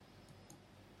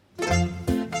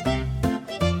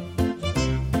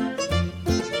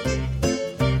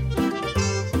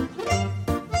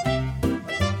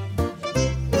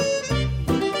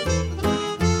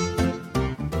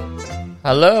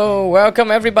Hello, welcome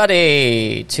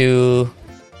everybody to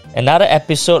another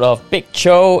episode of Big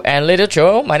Cho and Little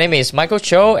Cho. My name is Michael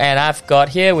Cho and I've got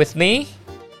here with me...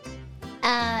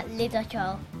 Little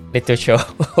Cho. Little Cho,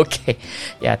 okay.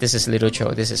 Yeah, this is Little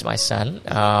Cho, this is my son.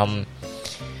 Welcome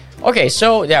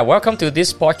to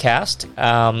this podcast.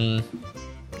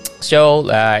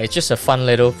 It's just a fun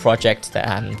little project that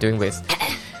I'm doing with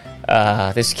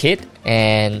this kid.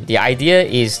 And the idea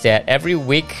is that every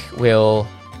week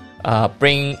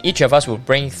each of us will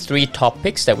bring 3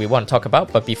 topics that we want to talk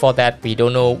about. But before that, we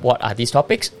don't know what are these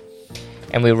topics.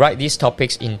 And we write these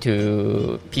topics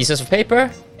into pieces of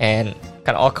paper and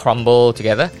kind of all crumble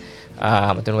together.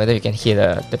 I don't know whether you can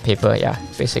hear the paper. Yeah,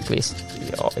 basically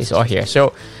it's all here.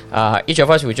 So each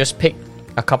of us will just pick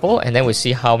a couple and then we'll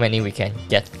see how many we can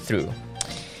get through.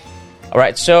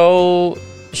 Alright, so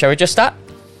shall we just start?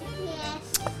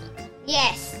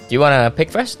 Yes. Do you want to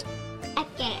pick first?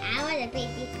 Okay, I want to pick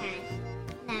this one.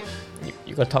 Now,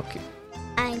 You go talk.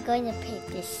 I'm going to pick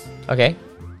this. Okay.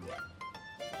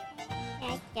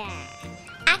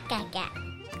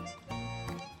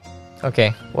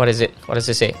 Okay, what is it? What does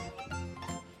it say?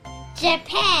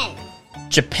 Japan.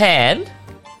 Japan?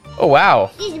 Oh,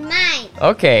 wow. This is mine.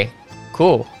 Okay,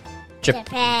 cool.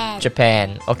 Japan.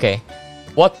 Japan. Okay.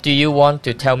 What do you want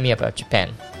to tell me about Japan?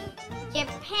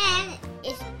 Japan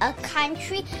is a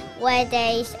country where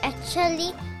there is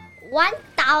actually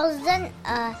 1,000.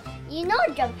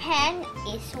 Japan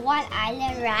is one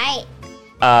island, right?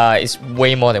 It's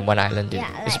way more than one island, dude.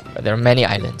 Yeah, There are many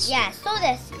islands. Yeah, so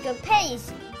Japan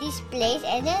is this place,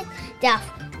 and then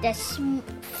there's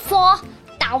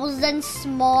 4,000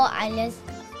 small islands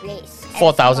place.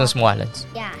 4,000 small islands.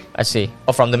 Yeah. I see.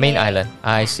 Oh, from the main island.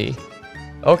 I see.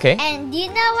 Okay. And do you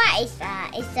know what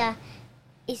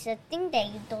it's a thing that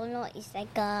you don't know. It's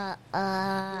like a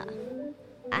I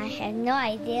have no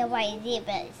idea what it is,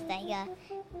 but it's like a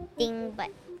thing. But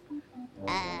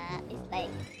it's like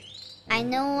I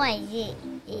know what it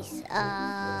is.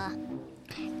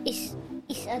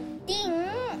 It's a thing.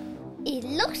 It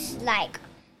looks like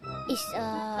it's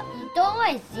you don't know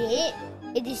what is it.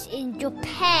 It is in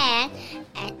Japan,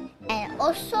 and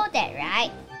also that,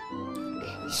 right?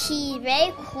 She's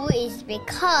very cool is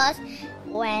because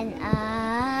when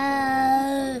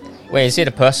Wait, is it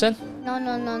a person? no,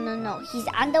 he's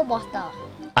underwater,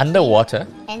 Underwater?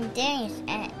 and then it's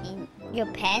in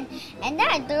Japan, and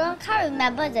then can't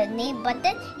remember the name, but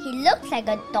then he looks like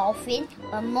a dolphin,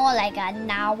 but more like a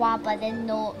narwhal, but then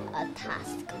no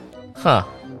tusk. Huh.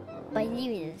 But he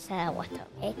lives inside the water,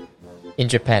 okay? In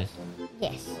Japan.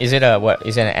 Yes. Is it what?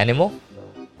 Is it an animal?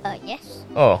 Yes.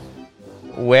 Oh.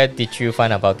 Where did you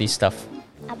find about this stuff?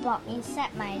 About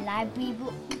inside my library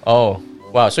book. Oh.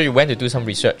 Wow, so you went to do some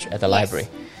research at the Yes. library.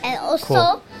 And also,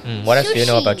 Cool. What else do you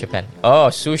know sushi. about Japan? Oh,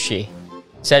 sushi.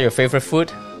 Is that your favorite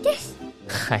food? Yes.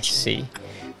 I see.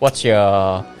 What's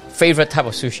your favorite type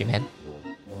of sushi, man?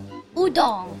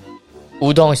 Udon.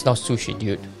 Udon is not sushi,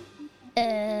 dude.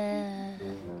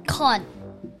 Corn.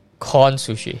 Corn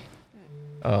sushi.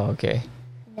 Oh, okay.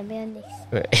 The mayonnaise.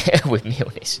 With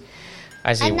mayonnaise.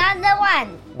 I see. Another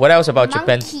one. What else about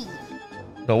Japan? Monkey.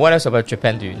 No, what else about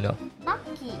Japan do you know?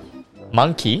 Monkey.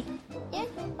 Monkey? Yes,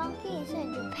 monkey is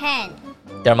in Japan.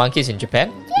 There are monkeys in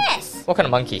Japan? Yes. What kind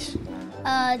of monkeys?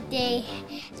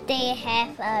 They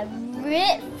have a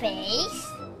red face,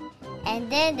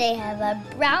 and then they have a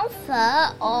brown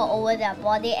fur all over their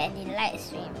body, and they like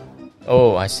swim.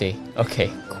 Oh, I see.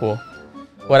 Okay, cool.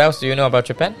 What else do you know about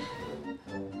Japan?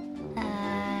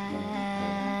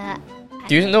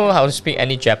 Do you know how to speak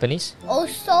any Japanese?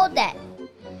 Also that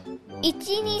 1, 2,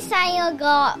 3,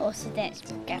 4 also that's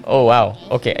Japanese. Oh, wow.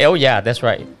 Okay. Oh, yeah, that's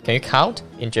right. Can you count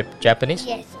in Japanese?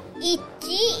 Yes.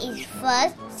 Ichi is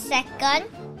first, second.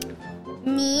 2,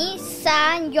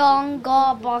 3,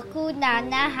 4, 5, 6, 7, 8,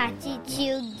 9,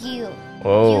 10,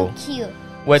 Oh. 11.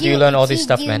 Where do you learn all this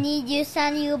stuff, man? 12,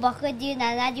 13, 14, 15, 16,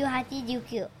 17,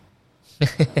 18,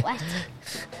 19. What?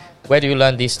 Where do you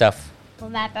learn this stuff?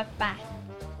 From my papa.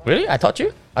 Really? I taught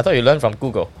you? I thought you learned from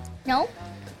Google. No?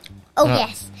 Oh,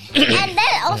 yes. And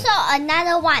then also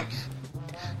another one.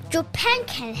 Japan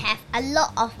can have a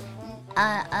lot of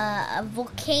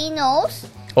volcanoes,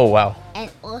 Oh, wow.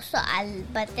 and also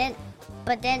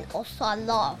but then also a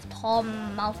lot of tall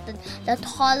mountains. The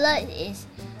tallest is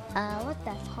what's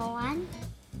the tall one?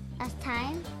 Last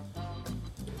time?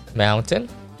 Mountain?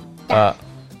 Yeah.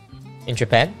 In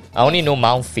Japan? I only know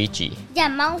Mount Fuji. Yeah,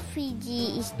 Mount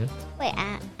Fuji is. Wait,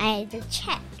 I had to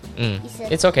check.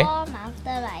 It's okay. Tall mountain,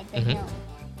 but I don't know.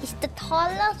 It's the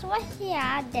tallest one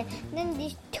here. Then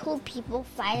these 2 people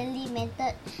finally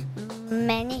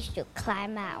managed to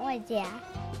climb out. What is it?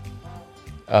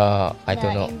 I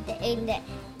don't know.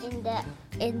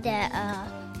 In the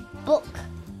book.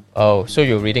 Oh, so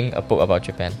you're reading a book about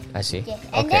Japan. I see. Yes.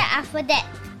 And Okay. then after that,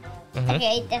 Mhm.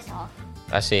 okay, that's all.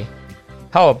 I see.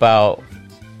 How about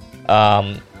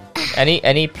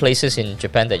any places in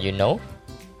Japan that you know?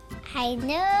 I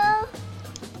know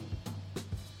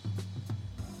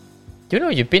Do you know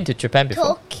you've been to Japan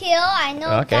before? Tokyo. I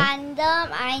know Okay.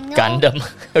 Gundam. I know Gundam.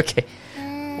 Okay.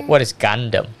 What is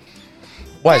Gundam?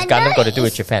 What has Gundam Gundam got to do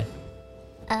with is- Japan?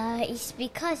 It's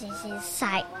because it's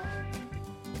inside.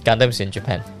 Gundam's in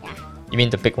Japan. Yeah. You mean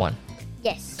the big one?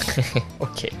 Yes.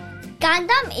 Okay.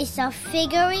 Gundam is a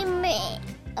figurine made.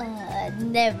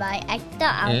 Never mind. I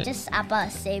thought I was just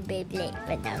about to say Beyblade,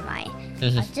 but never mind.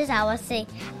 I was saying.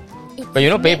 But you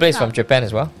know Beyblade's from Japan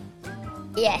as well?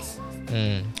 Yes.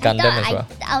 Gundam as well.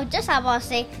 I was just about to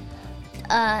say.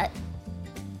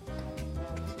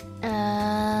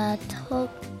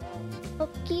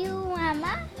 Tokyo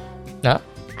Mama? No?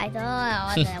 I don't know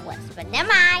what that was, but never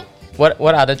mind. What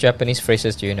other Japanese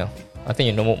phrases do you know? I think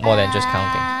you know more than just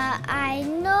counting. I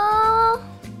know.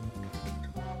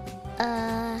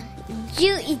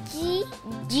 Juichi.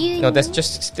 No, that's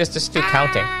just still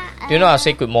counting. Do you know how to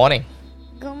say good morning?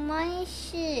 Good morning.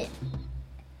 是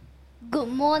Good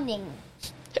morning.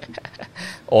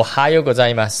 Ohayo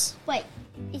gozaimasu. Wait.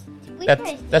 Which one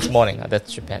is That's morning.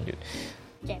 That's Japan, dude.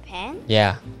 Japan?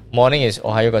 Yeah. Morning is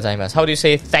ohayo gozaimasu. How do you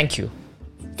say thank you?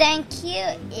 Thank you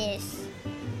is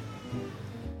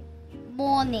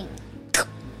morning.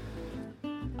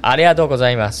 Arigatou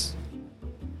gozaimasu.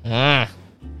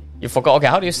 You forgot. Okay,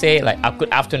 how do you say like good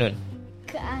afternoon?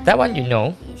 That one you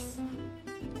know. Is,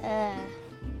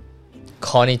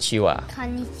 Konnichiwa.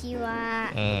 konnichiwa.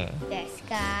 Desu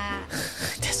ka?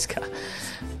 Desu ka?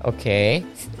 Okay.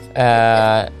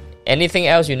 Anything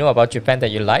else you know about Japan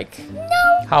that you like? No.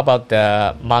 How about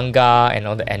the manga and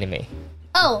all the anime?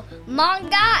 Oh,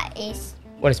 manga is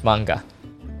What is manga?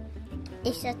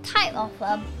 it's a type of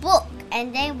a book,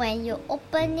 and then when you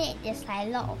open it, there's like a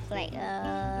lot of like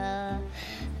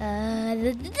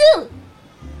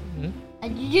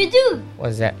What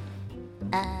is that?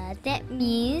 that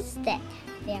means that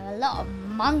there are a lot of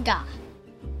manga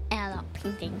and a lot of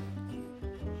painting.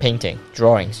 Painting,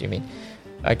 drawings. You mean?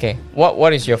 Okay.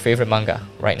 What is your favorite manga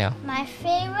right now? My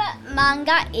favorite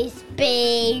manga is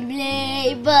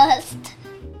Beyblade Burst.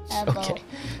 Okay.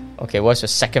 Okay. What's your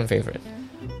second favorite?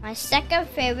 My second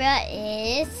favorite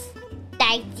is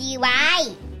Dai Ji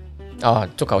Wai. Oh,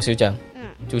 足球小将.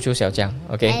 足球小将.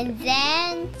 Okay. And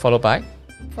then Followed by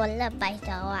followed by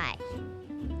Wai.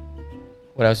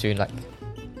 what else do you like?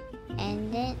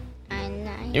 And then I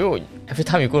like You every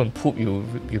time you go and poop, you'll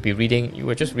be reading. You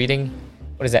were just reading.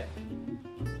 What is that?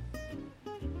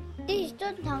 this is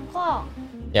Zhun Tang Gong.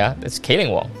 Yeah, that's Keiling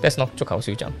Wong. That's not 足球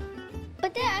小将.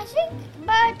 But then I think,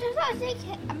 but just now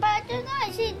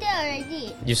I said that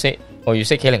already. You say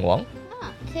Keiling Wong?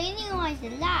 Cleaning was the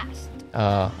last.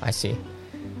 I see.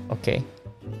 Okay.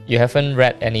 You haven't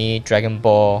read any Dragon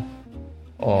Ball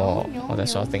or that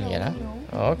sort of thing yet, huh? No.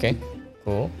 Oh, okay.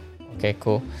 Cool. Okay,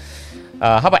 cool.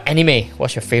 How about anime?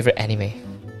 What's your favorite anime?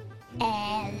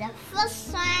 And the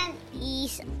first one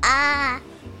is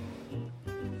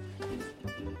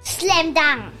Slam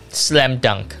Dunk. Slam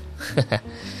Dunk.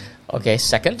 Okay,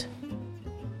 second?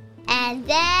 And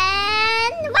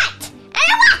then what?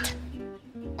 And what?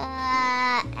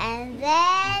 And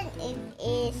then it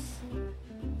is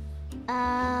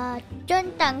Zhun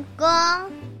Tang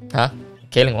Gong. Huh?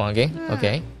 Keiling Wong again?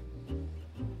 Okay.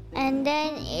 And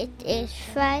then it is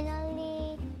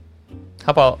finally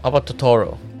How about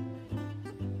Totoro?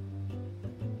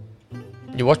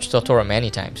 You watched Totoro many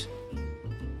times.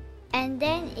 and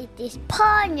then it is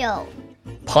Ponyo.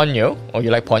 Ponyo? Oh, you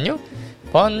like Ponyo?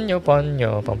 Ponyo,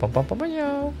 Ponyo, pom pom pom pom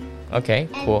ponyo. Okay,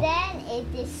 And cool. then it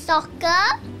is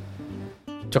soccer.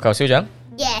 足球小将?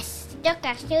 Yes,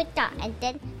 Joker Shooter, and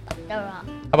then Totoro.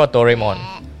 How about Doraemon?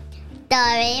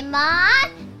 Doraemon,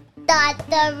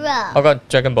 Totoro, How about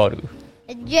Dragon Ball?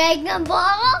 Dragon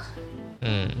Ball.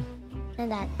 Hmm.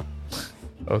 And that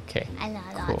Okay. I know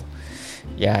a lot. Cool.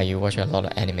 Yeah, you watch a lot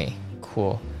of anime.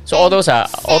 Cool. So all those are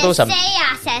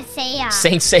Senseiya.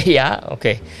 Saint Seiya.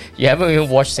 Okay, you haven't even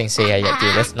watched Saint Seiya yet,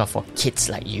 dude. That's not for kids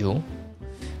like you.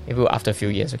 Maybe after a few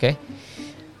years. Okay.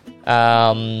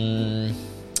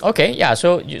 Okay. Yeah.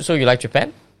 So you like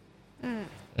Japan?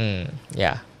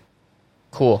 Yeah.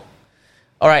 Cool.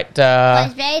 All right. But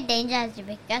it's very dangerous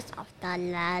because of the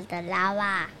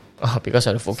lava. Oh, because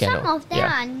of the volcano. Some of them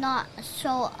Yeah. are not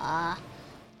so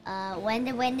when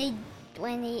they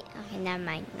okay, never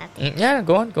mind, nothing. Yeah.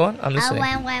 Go on. I'm listening.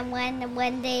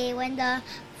 When the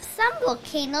some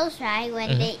volcanoes, right,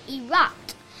 when they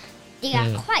erupt, they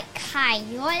are quite kind.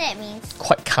 You know what that means?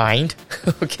 Quite kind.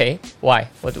 Okay. Why?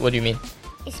 What do you mean?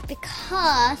 It's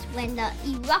because when the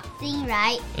erupting,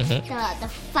 right, Mhm. the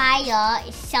fire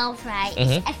itself, right,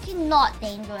 Mhm. it's actually not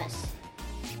dangerous.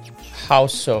 How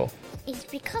so? It's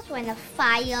because when the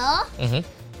fire, Mm-hmm.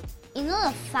 you know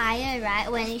the fire,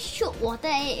 right? When you shoot water,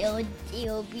 it'll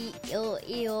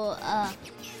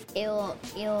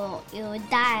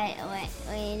die.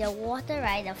 When the water,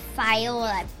 right, the fire will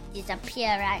like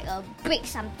disappear, right? Or break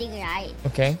something, right?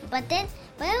 Okay. But then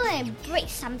when it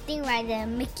breaks something, right, they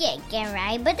make it again,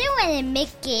 right? But then when they make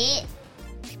it,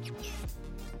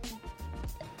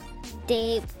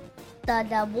 the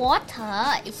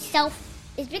water itself,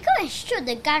 it's because when you shoot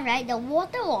the gun, right, the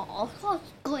water will of course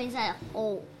go inside the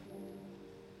hole.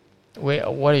 Wait,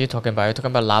 what are you talking about? Are you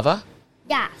talking about lava?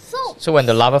 Yeah, So when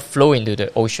the lava flow into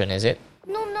the ocean, is it?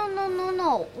 no.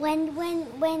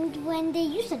 When they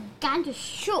use a gun to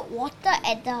shoot water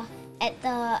at the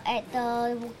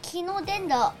volcano,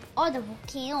 then all the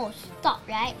volcanoes stop,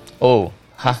 right? Oh,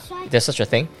 huh? That's why- There's such a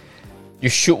thing? You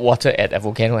shoot water at a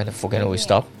volcano and the volcano will Yeah.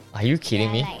 stop? Are you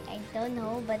kidding me? Like, I don't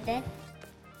know, but then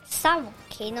some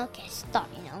volcano can stop,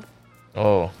 you know.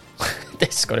 Oh,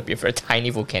 that's gotta be a very tiny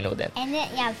volcano then. And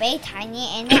then very tiny.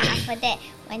 And then after that,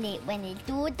 when they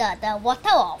do the water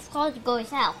will of course go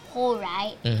inside a hole,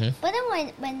 right? Mm-hmm. But then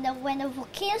when the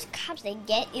volcanoes comes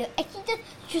again, it actually just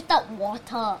shoot out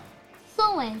water.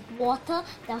 So when water,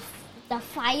 the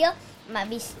fire might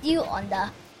be still on the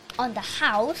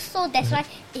house, so that's why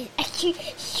it's actually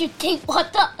shooting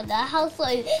water on the house, so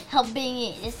it's helping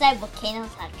it. It's like volcanoes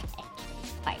are actually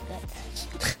quite good.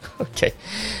 Okay,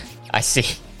 I see.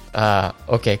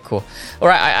 Okay, cool.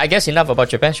 Alright, I guess enough about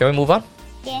Japan. Shall we move on?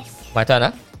 Yes. My turn,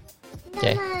 huh? No,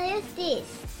 Okay. what's this?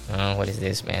 What is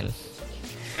this, man?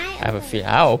 I have a open- feel.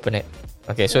 I'll open it.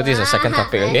 Okay, so this is the second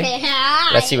topic, okay?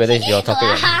 Let's see whether it's your topic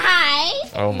or not. Why?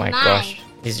 Oh my Mine. gosh.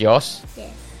 This is yours?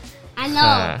 Yes. I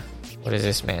know. What is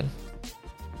this, man?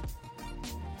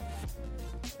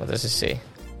 What does it say?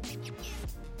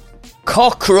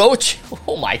 Cockroach?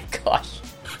 Oh my gosh.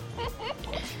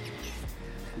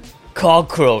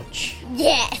 Cockroach.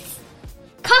 Yes.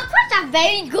 Cockroaches are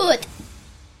very good.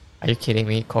 Are you kidding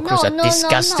me? Cockroaches are No.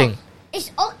 disgusting.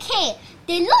 It's okay.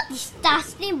 They look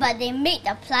disgusting, but they make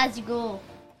the plants grow.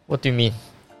 What do you mean?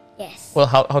 Yes. Well,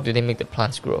 how do they make the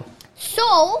plants grow?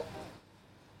 So,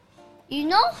 you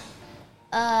know,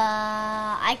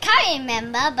 I can't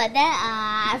remember, but then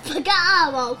I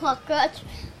forgot all about cockroach.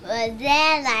 But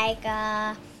then,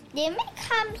 they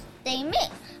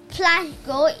make plants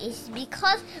grow is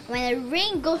because when the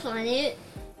rain goes on it,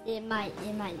 it might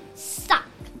suck.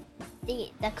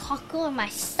 The cockroach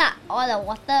might suck all the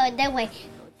water. And then when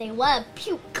they want to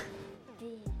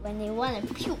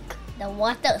puke, the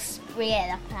water spray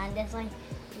at the plant. That's why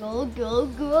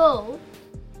grow.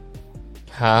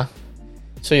 Huh?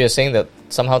 So you're saying that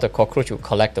somehow the cockroach will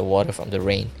collect the water from the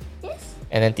rain Yes.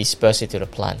 and then disperse it to the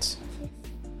plants?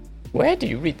 Where do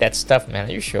you read that stuff, man?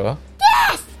 Are you sure?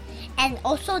 Yes. And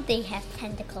also they have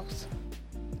tentacles.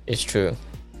 It's true.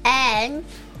 And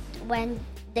when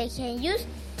they can use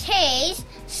taste,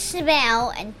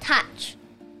 smell, and touch.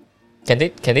 Can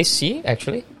they see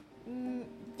actually?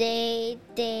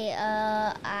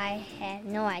 I have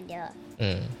no idea.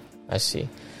 I see.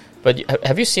 But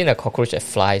have you seen a cockroach that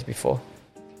flies before?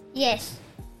 Yes.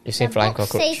 You've seen The flying book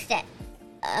cockroach? says that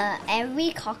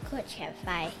every cockroach can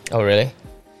fly. Oh, really?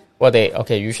 Well,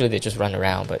 usually they just run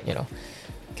around, but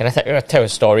can I tell a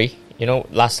story?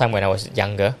 Last time when I was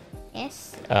younger,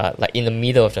 Yes. like in the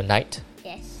middle of the night,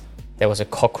 Yes. there was a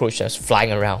cockroach that was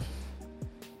flying around.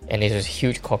 And it was a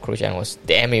huge cockroach and I was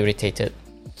damn irritated.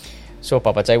 So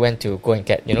Papa Zai went to go and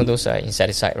get, those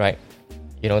insecticide, right?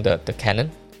 The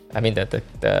cannon? I mean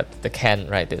the can,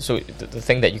 right? So the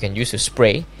thing that you can use to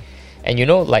spray. And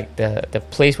like the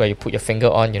place where you put your finger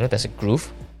on, there's a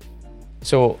groove.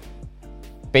 So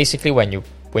basically when you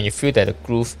feel that the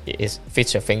groove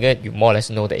fits your finger, you more or less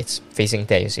know that it's facing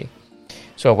there, you see.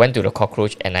 So I went to the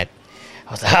cockroach and I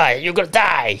was like, "Hi, you're gonna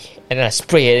die!" And then I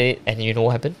sprayed it, and you know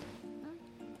what happened?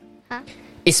 Huh?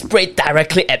 It sprayed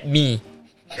directly at me.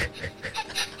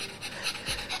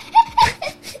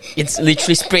 It's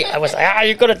literally sprayed. I was like,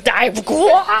 "You're gonna die!"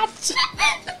 What?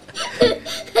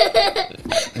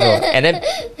 No. And then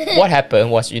what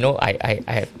happened was, I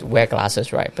had to wear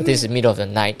glasses, right? But this is middle of the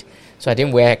night, so I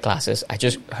didn't wear glasses. I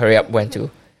just hurry up, went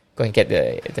to go and get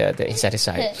the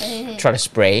insecticide, try to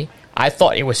spray. I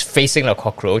thought it was facing the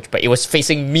cockroach, but it was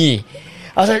facing me.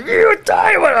 I was like, "You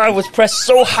die!" When I was pressed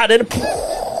so hard, and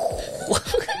oh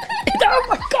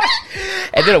my gosh!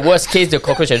 And then the worst case, the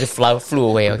cockroach just flew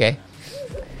away. Okay,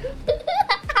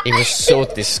 it was so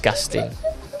disgusting.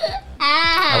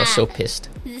 was so pissed.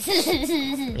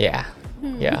 Yeah.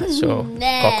 So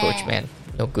cockroach, man,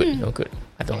 no good.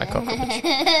 I don't like cockroach.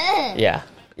 Yeah.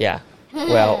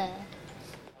 Well,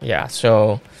 yeah.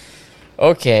 So,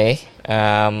 okay.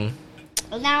 Now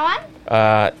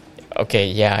one. Okay.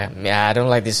 Yeah. I don't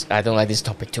like this. I don't like this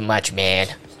topic too much, man.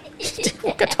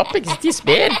 What kind of topic is this,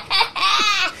 man?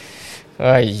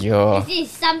 Ayyo. This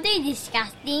is something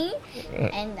disgusting,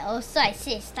 and also I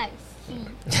say it's like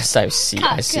Yes, I see.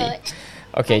 cockroach.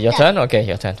 Okay, your turn. Okay,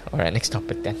 your turn. All right, next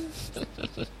topic then.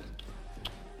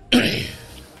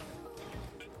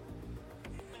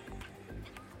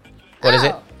 What is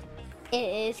it? It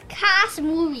is Cars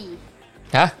movie.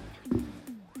 Huh?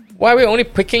 Why are we only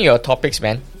picking your topics,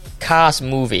 man? Cars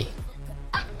movie.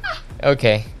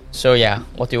 Okay, so yeah,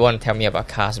 what do you want to tell me about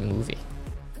Cars movie?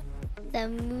 The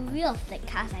movie of the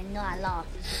Cars I know a lot.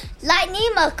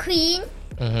 Lightning McQueen.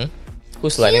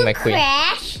 Who's Lightning Jill McQueen?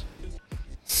 Crash.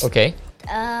 Okay.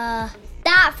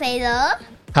 Darth Vader.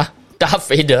 Huh? Darth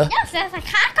Vader? Yes, there's a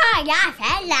car called Darth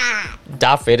Vader.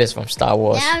 Darth Vader is from Star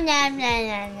Wars. No,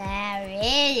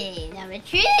 really. Number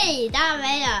 3, Darth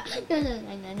Vader.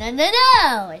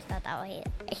 No. It's not Darth Vader.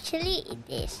 Actually, it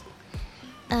is.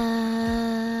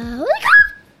 What's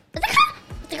the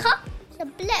car? It's a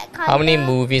black color. How many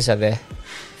movies are there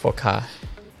for car?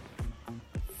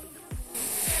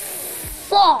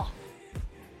 4.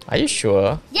 Are you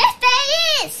sure? Yes,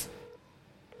 there is.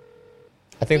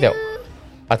 I think there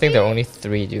are only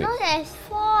 3, dude. No, there's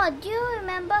 4. Do you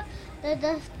remember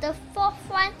the fourth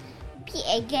one? Be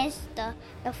against the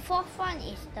fourth one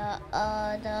is the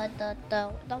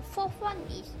fourth one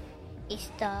is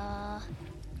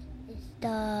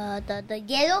the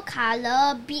yellow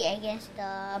color. Be against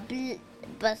the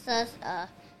versus the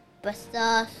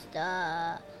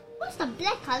what's the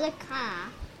black color car?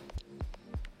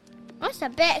 What's the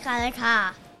black color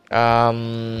car?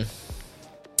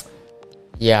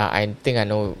 Yeah, I think I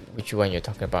know which one you're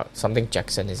talking about. Something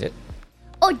Jackson, is it?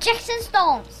 Oh, Jackson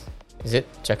Storms. Is it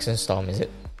Jackson Storm, is it?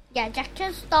 Yeah,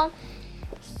 Jackson Storm.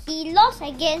 He lost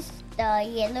against the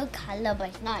yellow color, but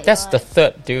it's not. That's the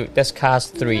third, dude. That's Cars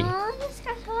 3. No, that's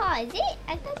Cars. Is it?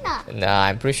 I don't know. Nah,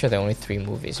 I'm pretty sure there are only 3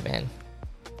 movies, man.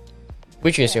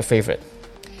 Which is your favorite?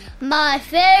 My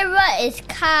favorite is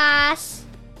Cars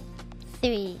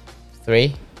 3.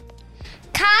 3?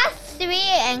 Cars 3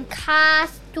 and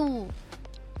Cars 2.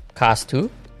 Cars 2?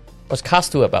 What's Cars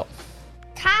 2 about?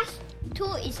 Cars 2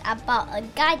 is about a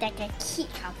guy that can keep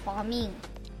transforming.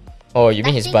 Oh, you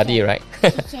mean his buddy, right?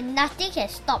 Nothing can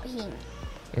stop him.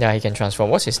 Yeah, he can transform.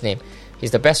 What's his name?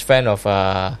 He's the best friend of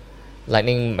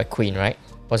Lightning McQueen, right?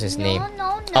 What's his name?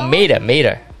 No.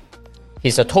 Mater.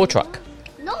 He's a tow truck.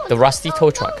 No. The rusty tow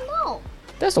truck. No.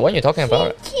 That's the one you're talking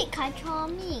about, right? He keep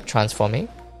transforming. Transforming?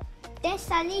 Then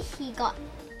suddenly he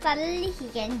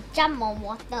can jump on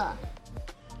water.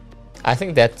 I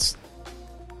think that's...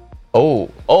 Oh,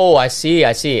 I see.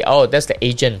 Oh, that's the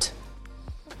agent.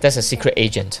 That's a secret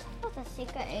agent. What's a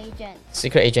secret agent?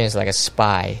 Secret agent is like a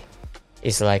spy.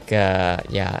 It's like,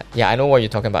 yeah, I know what you're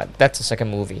talking about. That's the second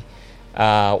movie.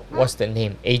 What's the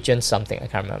name? Agent something, I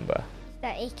can't remember.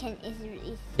 That it can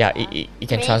is Yeah, it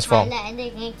can transform. And they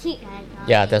can keep transforming.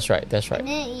 Yeah, that's right. And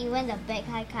then even the bad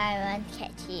guy can't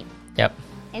catch him. Yep.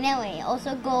 And then when he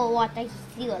also go water, he's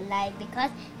still alive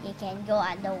because he can go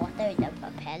underwater with the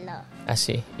propeller. I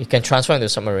see. You can transform into a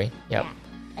submarine. Yep.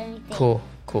 Yeah, anything.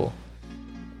 Cool.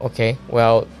 Okay,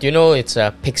 well, do you know it's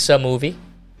a Pixar movie?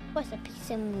 What's a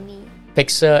Pixar movie?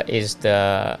 Pixar is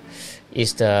the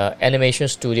animation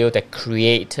studio that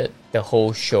created the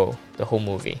whole show, the whole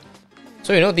movie.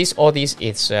 So you know all these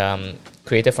it's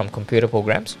created from computer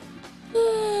programs.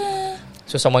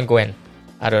 So someone go and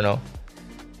I don't know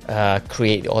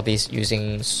create all these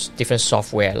using different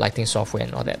software, lighting software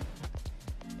and all that,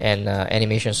 and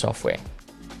animation software.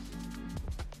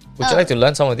 Would you like to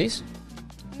learn some of these?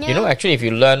 No. You know, actually, if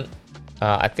you learn,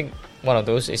 I think one of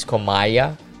those is called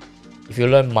Maya. If you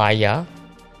learn Maya,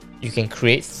 you can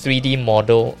create 3D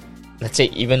model. Let's say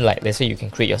you can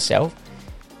create yourself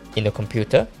in the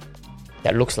computer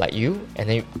that looks like you, and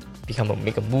then you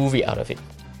make a movie out of it.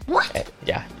 What?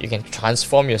 Yeah, you can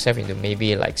transform yourself into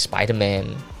maybe like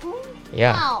Spider-Man.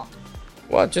 Yeah. Wow.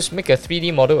 Well, just make a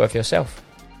 3D model of yourself.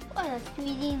 What does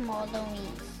 3D model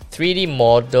mean? 3D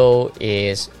model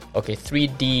is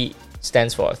 3D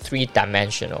stands for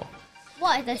 3-dimensional.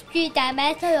 What is the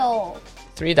 3-dimensional?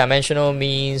 3-dimensional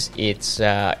means it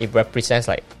represents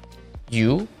like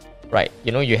you, right?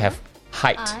 You know, you have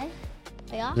height,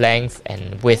 Yeah. length,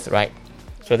 and width, right?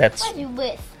 So that's What is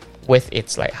width? width.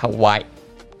 It's like how wide,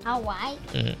 How wide?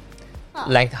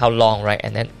 length how long, right?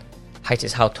 And then height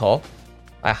is how tall,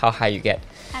 how high you get.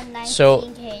 I'm 19 So-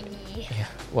 kg. Yeah,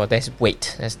 well, that's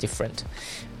weight. That's different.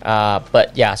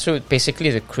 But yeah, so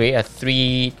basically to create a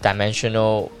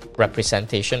three-dimensional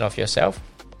representation of yourself,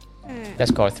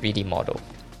 that's called a 3D model.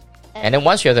 And then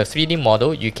once you have the 3D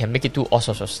model, you can make it do all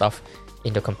sorts of stuff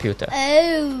in the computer.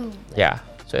 Oh. Yeah,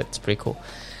 so it's pretty cool.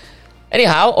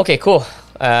 Anyhow, okay, cool.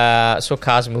 So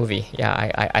Cars movie.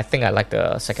 Yeah, I think I like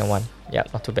the second one. Yeah,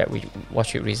 not too bad. We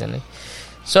watched it recently.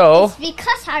 So It's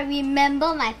because I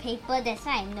remember my paper, that's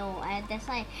why I know. That's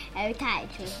why every time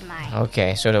I choose mine.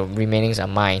 okay, so the remainings are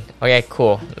mine. Okay,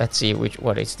 cool. Let's see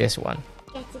what is this one.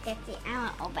 Get it. I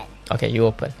want to open. Okay, you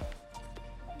open.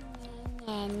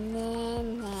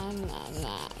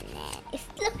 It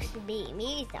looks big.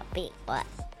 Maybe it's a big one.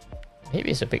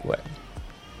 Maybe it's a big word.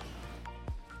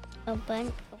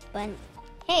 Open.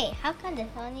 Hey, how come there's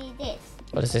only this?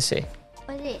 What does this say?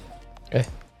 What is it? Eh,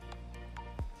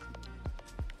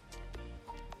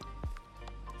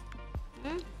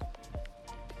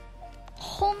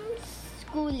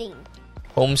 Homeschooling.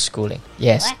 homeschooling.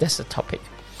 Yes, What? that's the topic.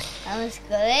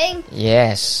 Homeschooling?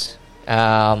 Yes.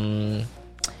 Can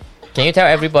you tell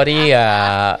everybody?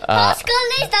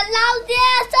 Homeschooling is the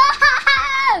loudest!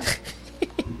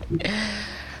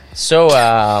 So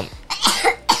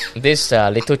this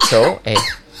little Cho. Hey,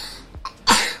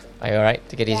 are you alright?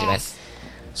 Take it easy, man. Yes.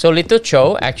 So little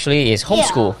Cho actually is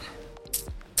homeschool.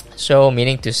 So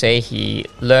meaning to say he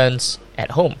learns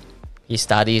at home. He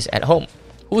studies at home.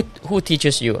 Who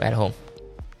teaches you at home?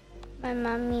 My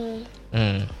mommy.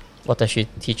 What does she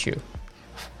teach you?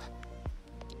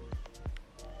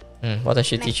 What does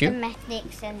she teach you?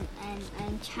 Mathematics and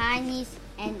Chinese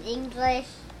and English.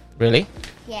 Really?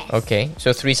 Yes. Okay.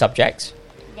 So 3 subjects.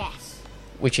 Yes.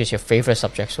 Which is your favorite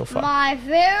subject so far? My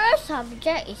favorite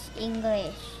subject is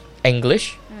English.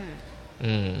 English.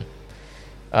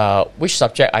 Which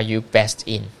subject are you best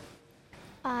in?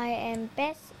 I am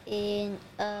best in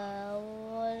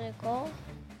what is it called?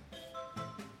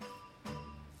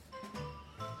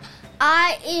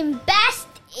 I am best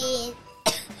in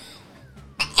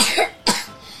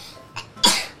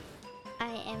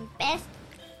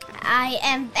I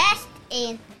am best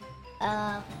in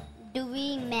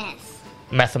doing math.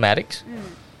 Mathematics.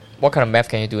 What kind of math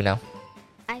can you do now?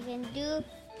 I can do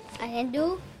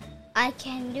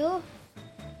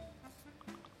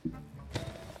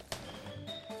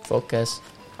Focus.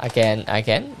 You can. I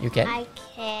can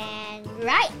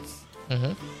write.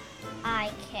 Mhm.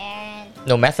 I can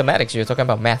No, mathematics. You're talking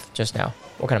about math just now.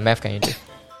 What kind of math can you do?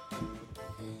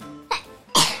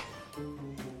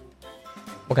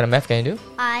 What kind of math can you do?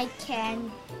 I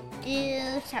can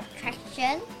do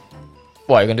subtraction,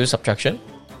 What, you can do subtraction?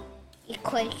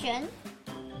 equation.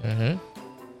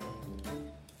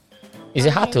 Is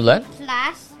it hard to learn?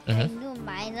 Plus, I Mhm. can do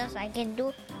minus. I can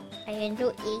do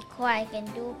equal. I can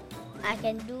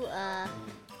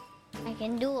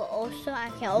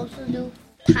also do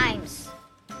times.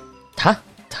 Huh?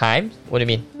 Time? What do you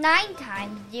mean? 9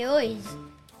 times 0 is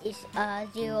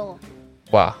 0.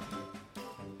 Wow.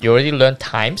 You already learned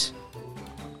times?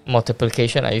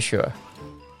 Multiplication, are you sure?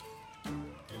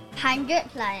 100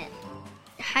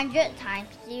 times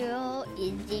 0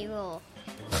 is 0.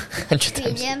 100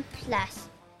 times.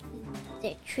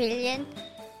 Trillion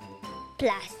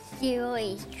plus 0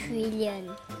 is trillion.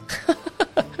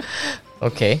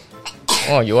 Okay.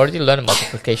 Oh, you already learned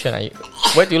multiplication.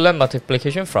 Where do you learn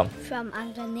multiplication from? From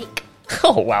Uncle Nick.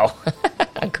 Oh, wow.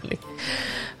 Uncle Nick.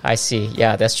 I see.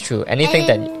 Yeah, that's true. Anything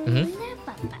that...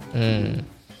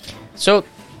 So,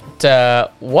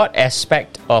 what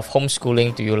aspect of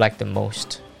homeschooling do you like the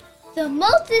most? The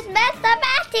most is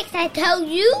mathematics, I told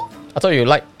you. I thought you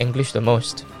liked English the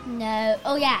most. No.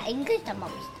 Oh yeah, English the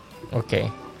most.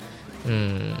 Okay.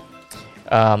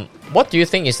 What do you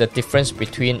think is the difference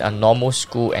between a normal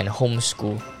school and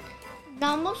homeschool?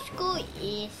 Normal school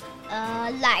is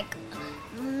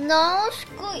normal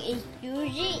school is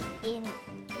usually in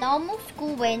normal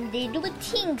school when they do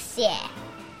things they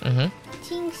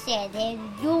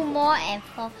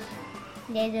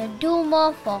do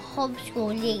more for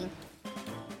homeschooling.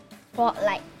 For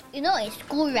in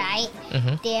school, right?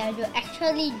 They have to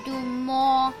actually do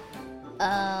more.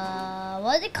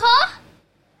 What is it called?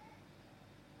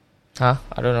 Huh?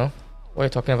 I don't know. What are you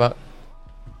talking about?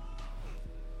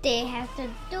 They have to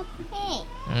do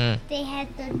They have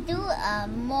to do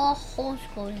more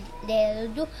homeschool. They have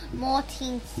to do more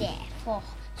things there for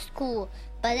school.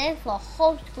 But then for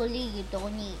homeschooling, you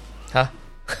don't need. Huh?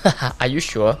 Are you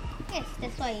sure? Yes,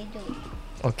 that's what you do.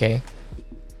 Okay.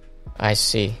 I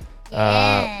see.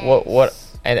 Yes. What?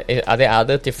 And are there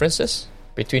other differences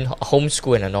between a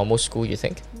homeschool and a normal school? You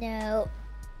think? No.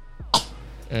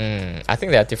 I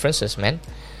think there are differences, man.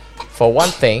 For one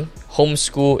thing,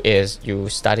 homeschool is you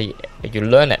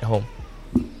learn at home,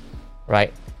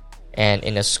 right? And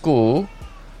in a school,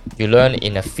 you learn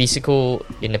in a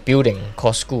building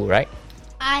called school, right?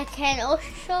 I can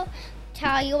also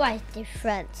tell you what's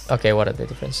difference. Okay, what are the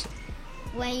differences?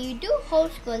 When you do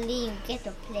homeschooling, you get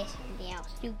to play something else.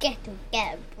 You get to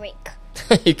get a break.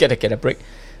 You get to get a break.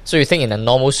 So you think in a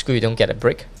normal school you don't get a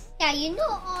break? Yeah, I know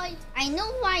why I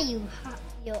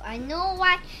know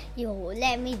why you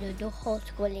let me to do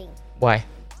homeschooling. Why?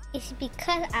 It's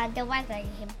because otherwise I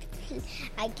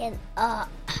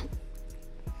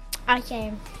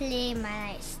can play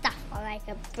my stuff for like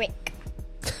a break.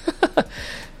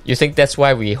 You think that's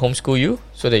why we homeschool you?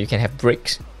 So that you can have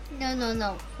breaks?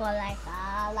 No. For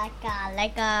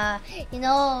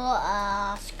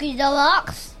squeezer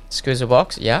box. Squeezer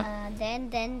box, yeah?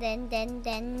 Then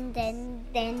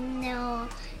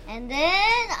and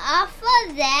then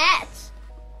after that,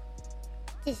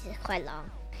 this is quite long.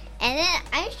 And then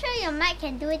I'm sure your mic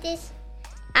can do this.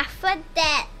 After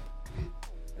that,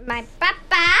 my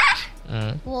papa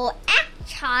will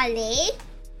actually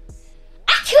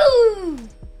achoo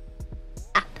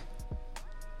up.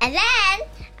 And then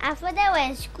after that,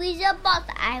 when squeezer box,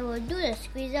 I will do the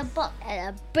squeezer box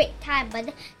at a break time, but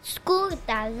the school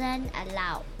doesn't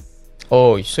allow.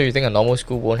 Oh, so you think a normal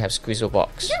school won't have squeezer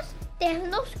box? Yes, they have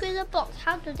no squeezer box.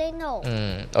 How do they know?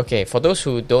 Okay, for those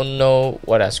who don't know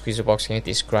what a squeezer box, can you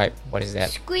describe what is that?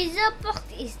 Squeezer box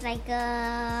is like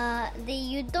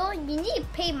you need to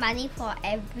pay money for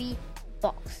every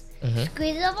box.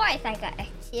 Squeezer box is like an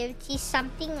activity,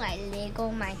 something like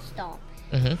Lego Mindstorm.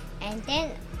 And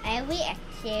then every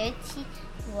activity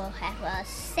will have a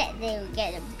set that you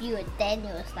get a build. Then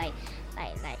it was like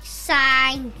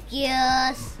sign,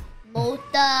 gears,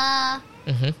 motor,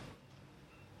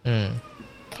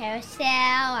 carousel.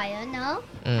 I don't know.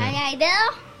 Like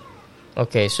that.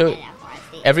 Okay, so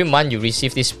every month you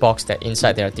receive this box that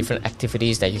inside there are different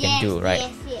activities that you can do, right?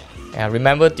 Yes. Do you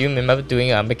remember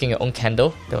doing making your own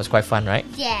candle? That was quite fun, right?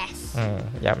 Yes.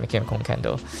 Yeah, making your own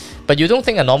candle. But you don't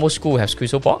think a normal school will have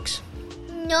squeezer box?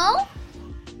 No.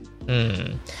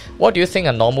 What do you think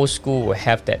a normal school will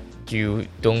have that you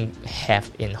don't have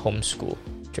in homeschool,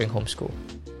 during homeschool?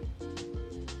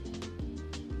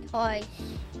 Toys.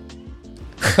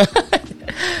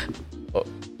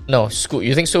 No, school.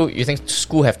 You think so? You think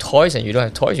school have toys and you don't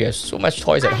have toys? You have so much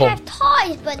toys at home. I have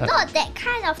toys, but not that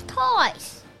kind of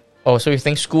toys. Oh, so you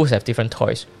think schools have different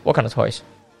toys? What kind of toys?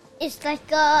 It's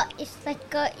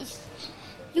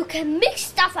you can make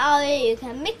stuff out of it. You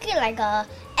can make it like a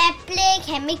airplane.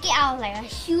 Can make it out like a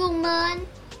human.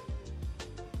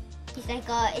 It's like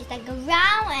a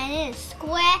round and then a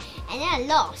square and then a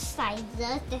lot of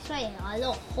sizes. That's why there are a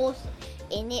lot of holes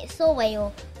in it. So when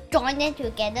you join them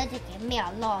together, they can make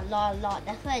a lot.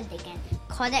 That's why they can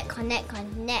connect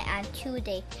until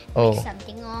they make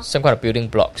something off. Some kind of building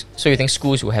blocks. So you think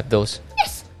schools will have those?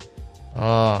 Yes.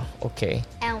 Oh, okay.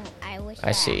 And I wish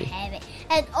I see. have it.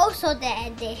 And also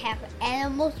that they have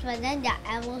animals, but then the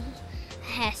animals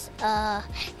has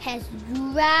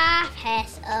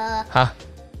giraffe, Huh?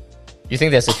 You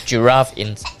think there's a giraffe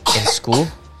in school?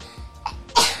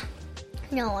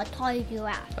 No, a toy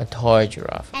giraffe. A toy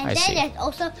giraffe. And I then see. there's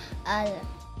also a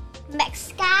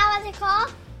Mexica, what's it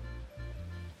called?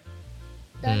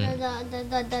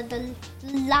 The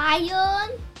lion.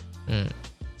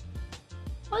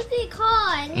 What's it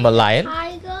called? Lion?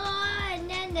 Tiger, and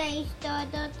then there's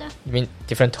the You mean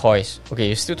different toys? Okay,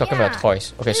 you're still talking about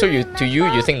toys. Okay, so you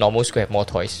think normal school have more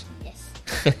toys? Yes.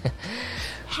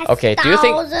 Okay, do you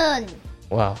think? Thousand,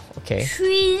 Wow. Okay.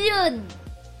 trillion.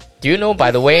 Do you know?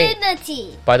 By the way,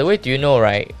 Infinity. do you know?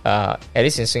 Right? At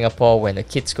least in Singapore, when the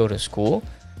kids go to school,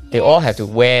 they all have to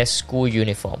wear school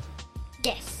uniform.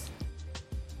 Yes.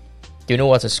 Do you know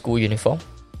what's a school uniform?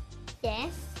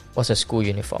 Yes. What's a school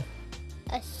uniform?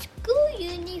 A school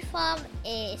uniform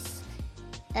is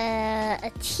a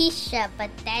t-shirt, but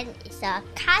then it's a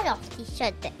kind of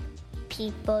t-shirt that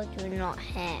people do not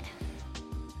have.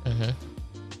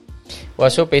 Well,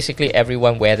 so basically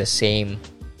everyone wear the same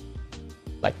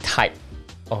like type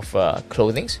of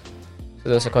clothing. So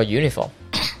those are called uniform.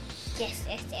 Yes.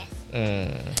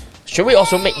 Should we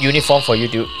also make uniform for you,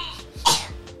 dude?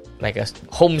 Like a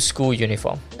homeschool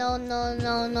uniform? No.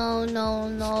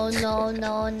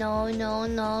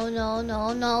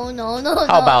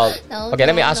 How about? Okay,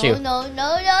 let me ask you. No.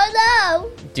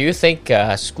 Do you think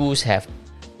schools have?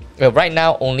 Well, right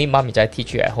now only Mom and I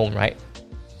teach you at home, right?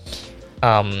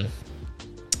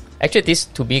 Actually, this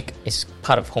to be is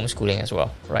part of homeschooling as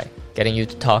well, right? Getting you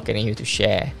to talk, getting you to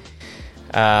share.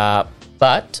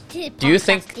 But do you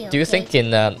think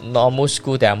in a normal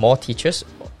school there are more teachers?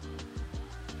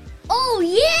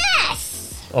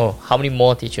 Oh, how many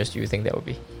more teachers do you think there will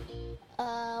be?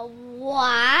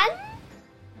 1,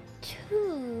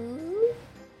 2,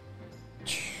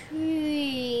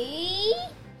 3,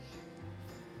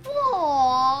 4.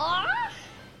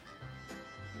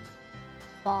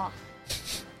 4.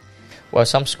 Well,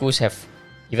 some schools have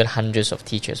even hundreds of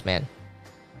teachers, man.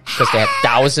 Because they have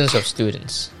thousands of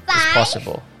students. It's 5.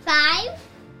 possible. 5.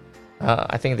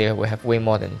 I think they will have way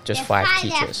more than just 5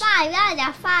 teachers. There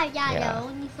are 5. Yeah. There are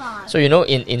only 5. So,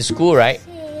 in school, right?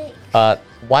 6.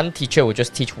 One teacher will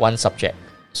just teach one subject.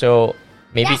 So,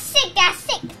 maybe... There are 6. There are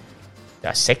 6.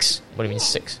 There are 6? What do you mean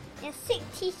 6? There are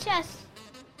 6 teachers.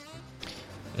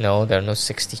 No, there are no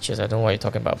 6 teachers. I don't know what you're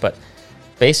talking about. But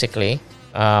basically...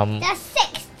 There are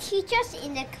 6 teachers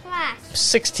in the class.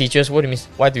 6 teachers? What do you mean?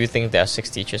 Why do you think there are 6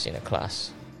 teachers in a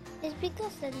class? It's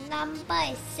because the number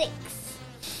is 6.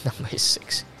 Number is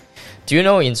 6. Do you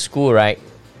know in school, right?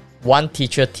 One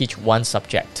teacher teach one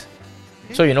subject.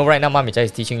 So you know right now Mami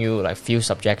is teaching you like few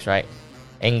subjects, right?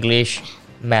 English,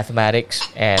 mathematics,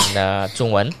 and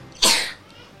中文.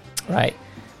 Right?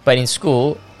 But in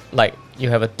school, like you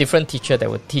have a different teacher that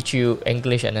will teach you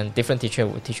English and then different teacher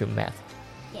will teach you math.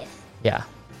 Yes. Yeah.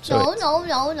 So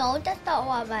No. That's not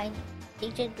what my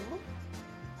teacher do.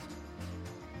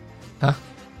 Huh?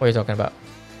 What are you talking about?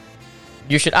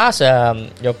 You should ask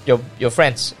your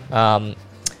friends,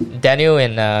 Daniel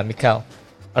and Mikhail.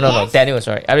 Oh no, Yes. Daniel.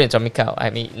 Sorry, I mean it's Mikhail. I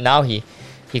mean now he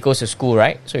goes to school,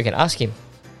 right? So you can ask him.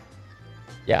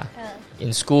 Yeah,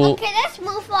 in school. Okay, let's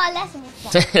move on.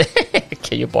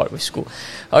 Okay, you're bored with school.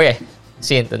 Okay,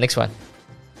 see you in the next one.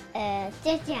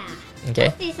 姐姐 Okay.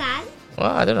 What's this one?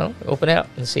 Well, I don't know. Open it up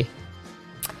and see.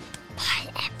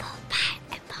 Pineapple.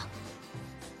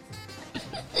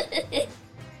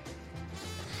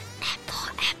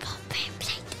 Apple,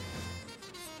 Beyblade.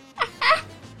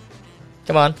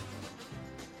 Come on.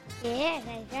 Yes,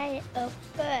 I got it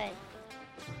open.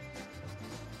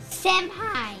 Sam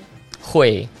Hui.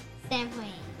 Hui. Sam Hui.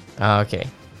 Ah, okay.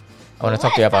 I want to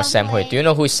talk What to you about Sam Sam Hui. Hui? Do you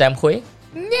know who is Sam Hui?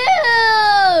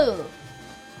 No!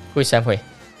 Who is Sam Hui?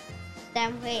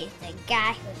 Sam Hui is the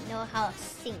guy who knows how to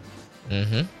sing.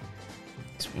 Mm-hmm.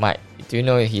 Do you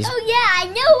know he's... Oh yeah, I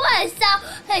know what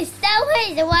Sam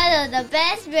Hui is one of the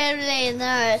best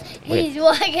Beybladers. Wait. He's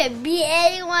one can beat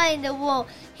anyone in the world.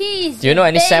 He's Do you know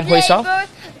any Sam Hui song?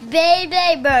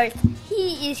 Beyblade Bird.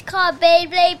 He is called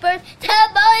Beyblade Bird.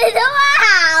 Top in the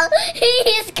world. He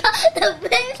is called the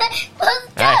Beyblade Bird.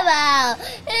 Alright.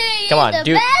 He Come is on, the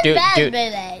do- best do- do-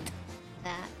 Beyblade.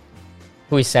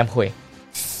 Who is Sam Hui?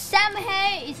 Sam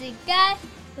Hui is a guy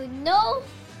who knows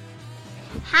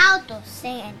how to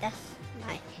sing, and that's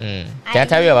my. Can I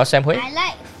tell you about Sam Hui? I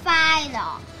like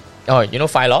Philo. Oh, you know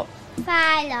Philo?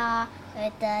 Philo.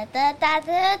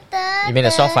 You mean the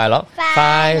song 快樂？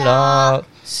快樂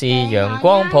是陽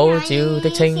光普照的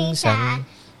清晨，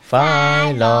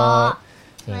快樂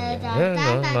一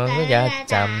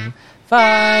陣，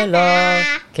快樂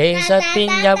其實邊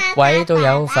一位都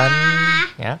有份。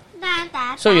Yeah.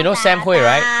 So you know Sam Hui,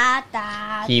 right?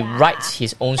 He writes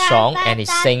his own song and he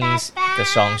sings the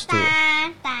songs too.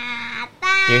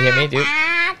 Do you hear me, dude?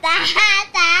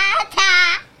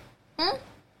 Huh?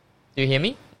 Do you hear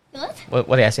me? What?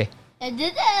 What did I say? I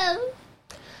don't know.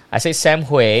 I say Sam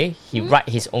Hui, he write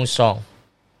his own song.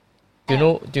 Do you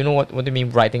know what do you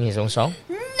mean writing his own song?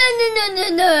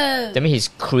 No. That means he's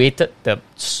created the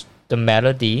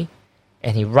melody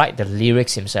and he write the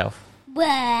lyrics himself. What?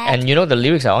 And you know the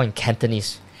lyrics are all in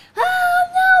Cantonese. No.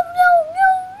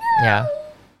 Yeah.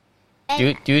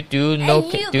 Do you know?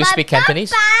 Do you speak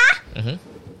Cantonese? Mm-hmm.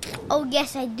 Oh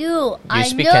yes, I do. Do you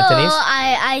speak know. Cantonese?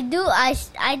 I do. I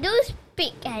do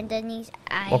speak Cantonese.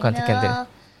 What kind of Cantonese?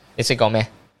 你識講咩？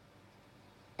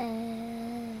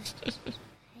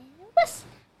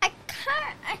 I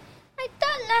can't. I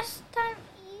thought last time.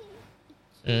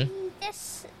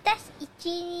 That's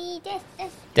Ichini.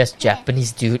 That's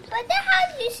Japanese, dude. But then how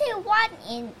do you say one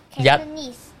in Yup.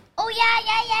 Cantonese? Oh yeah.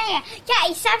 Yeah, 2, 3, 4,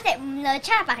 5, 6, 7, 8, 9,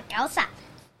 10. 11, 12, 13,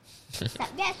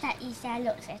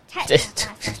 14, 15,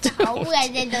 16, 17,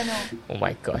 18, 19. Oh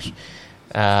my gosh.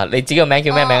 你自己個名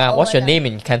叫咩名啊 What's your name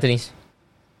in Cantonese?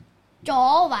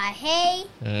 左華希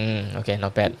Okay,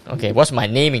 not bad. Okay, what's my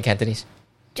name in Cantonese?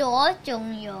 左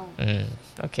仲用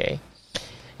Okay.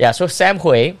 Yeah, so Sam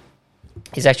Hui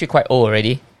is actually quite old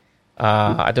already.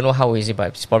 I don't know how old is he,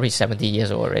 but he's probably 70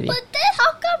 years old already. But then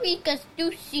how come he can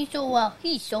still see so well?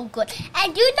 He's so good.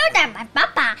 And you know that my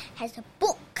papa has a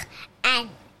book, and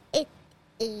it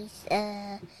is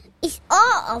it's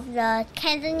all of the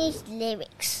Cantonese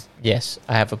lyrics. Yes,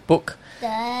 I have a book.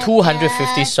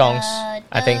 250 songs,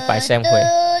 I think, by Sam Hui.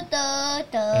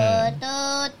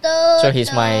 So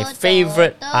he's my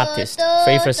favorite artist,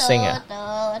 favorite singer.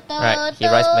 Right, he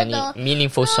writes many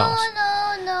meaningful songs.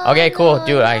 Okay, cool,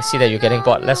 dude. I see that you're getting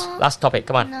bored. Last topic.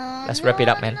 Come on, let's wrap it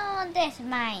up, man. No, that's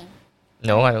mine.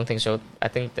 No, I don't think so. I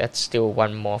think that's still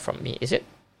one more from me. Is it?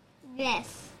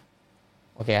 Yes,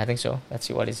 Okay, I think so. Let's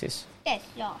see what is this. that's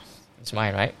yours. It's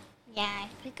mine, right? Yeah,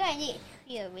 because it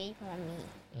three away from me.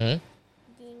 Hmm.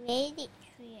 They made it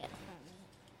three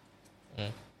from me.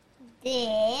 Mm.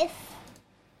 This.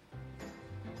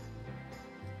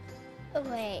 Oh,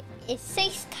 wait, it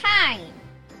says time.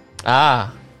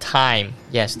 Ah, time.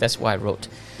 Yes, that's what I wrote.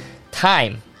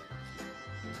 Time.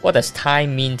 What does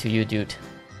time mean to you, dude?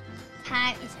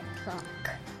 Time is a clock.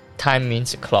 Time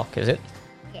means a clock, is it?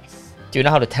 Yes. Do you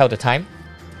know how to tell the time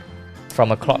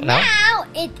from a clock now? Now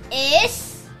it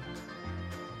is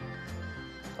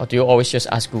Or do you always just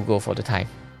ask Google for the time?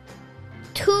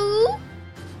 2. Oh,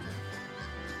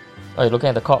 you're looking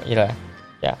at the clock, Eli.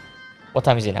 Yeah. What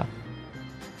time is it now?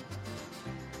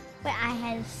 But I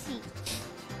had to see.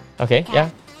 Okay, Okay. yeah.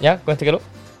 Yeah, go and take a look.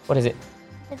 What is it?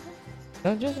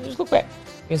 No, just look back.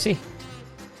 You can see.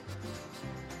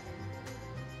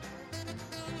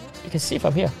 You can see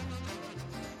from here.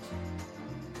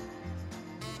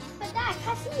 But I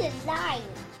can't see the line.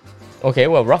 Okay,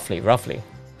 well, roughly. Looks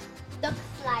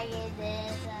like it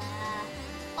is.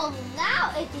 Oh,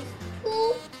 now it is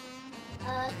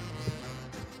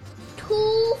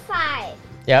 2:05.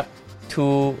 Yep.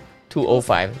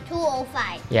 2:05.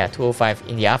 2:05. Yeah, 2:05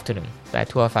 in the afternoon. Like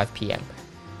 2:05 p.m.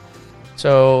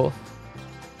 So,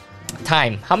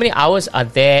 time. How many hours are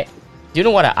there? Do you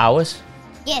know what are hours?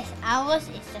 Yes, ours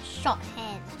is the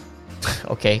shorthand.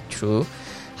 Okay, true.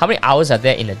 How many hours are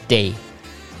there in a day?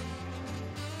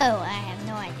 Oh, I have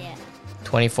no idea.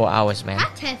 24 hours, man.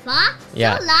 Not 24.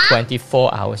 Yeah, So long.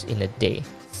 24 hours in a day.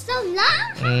 So long.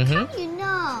 How Mhm. come you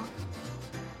know?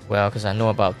 Well, because I know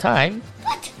about time.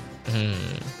 What?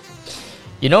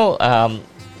 You know,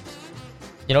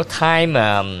 time.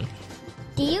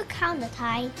 Do you count the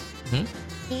time? Hmm?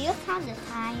 Do you count the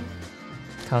time?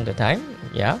 Count the time.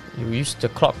 Yeah, you use the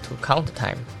clock to count the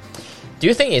time. Do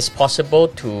you think it's possible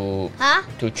Huh?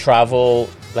 to travel,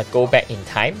 like go back in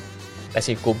time? Let's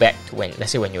say go back to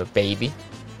let's say when you're a baby.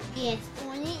 Yes,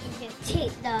 only if you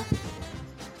take the.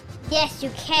 Yes, you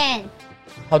can.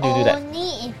 How do you do that?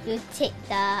 Only if you take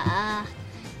the.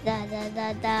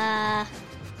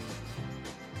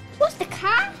 What's the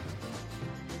car?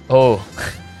 Oh,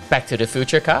 Back to the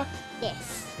Future car?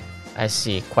 Yes. I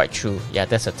see, quite true. Yeah,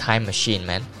 that's a time machine,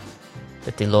 man.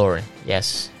 The DeLorean,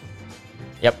 yes.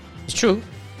 Yep, it's true.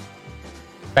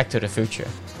 Back to the Future.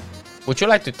 Would you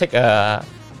like to take a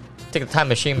time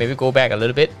machine, maybe go back a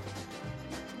little bit?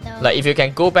 No. Like if you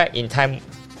can go back in time,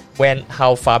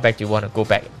 how far back do you want to go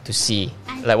back to see?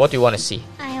 Like what do you want to see?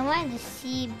 I want to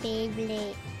see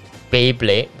Beyblade.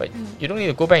 Beyblade, but you don't need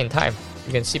to go back in time.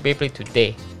 You can see Beyblade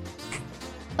today.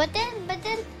 But then I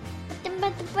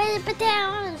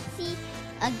want to see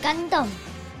a Gundam.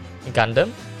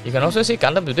 Gundam? You can also see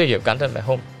Gundam today. You have Gundam at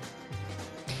home.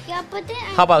 Yeah, but then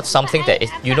How about something that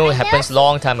happens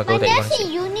long time ago But that you want there's to a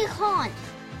see? unicorn.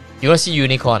 You want to see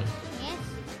unicorn? Yes.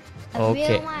 A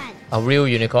Okay. real one. A real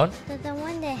unicorn? The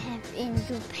one they have in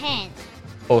Japan.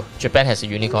 Oh, Japan has a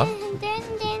unicorn. And then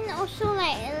also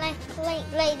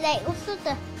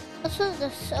also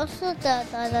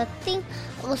the thing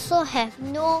also have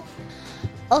no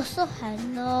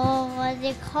what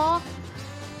they call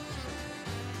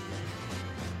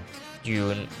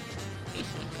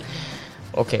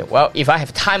Okay, well, if I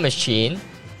have time machine,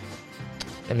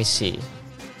 let me see.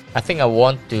 I think I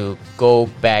want to go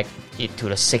back into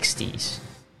the 60s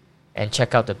and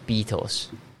check out the Beatles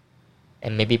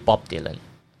and maybe Bob Dylan.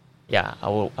 Yeah, I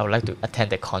would like to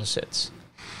attend their concerts.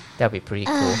 That'd be pretty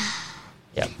cool.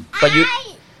 Yeah, but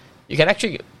you can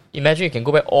actually imagine you can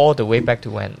go back all the way back to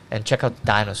when and check out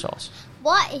dinosaurs.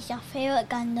 What is your favorite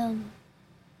Gundam?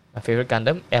 My favorite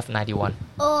Gundam, F91.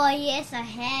 Oh yes, I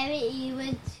have it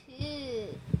even too.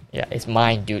 Yeah, it's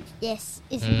mine, dude. Yes,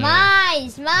 it's mine.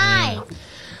 It's mine.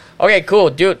 Okay, cool,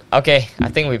 dude. Okay, I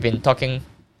think we've been talking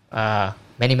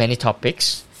many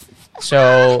topics.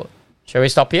 So, shall we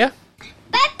stop here?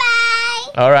 Bye bye.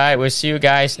 All right, we'll see you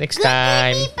guys next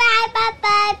time. Bye bye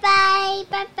bye bye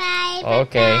bye bye.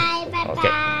 Okay. Bye bye. Okay.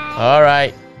 All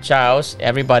right. Ciao,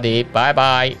 everybody. Bye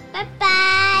bye.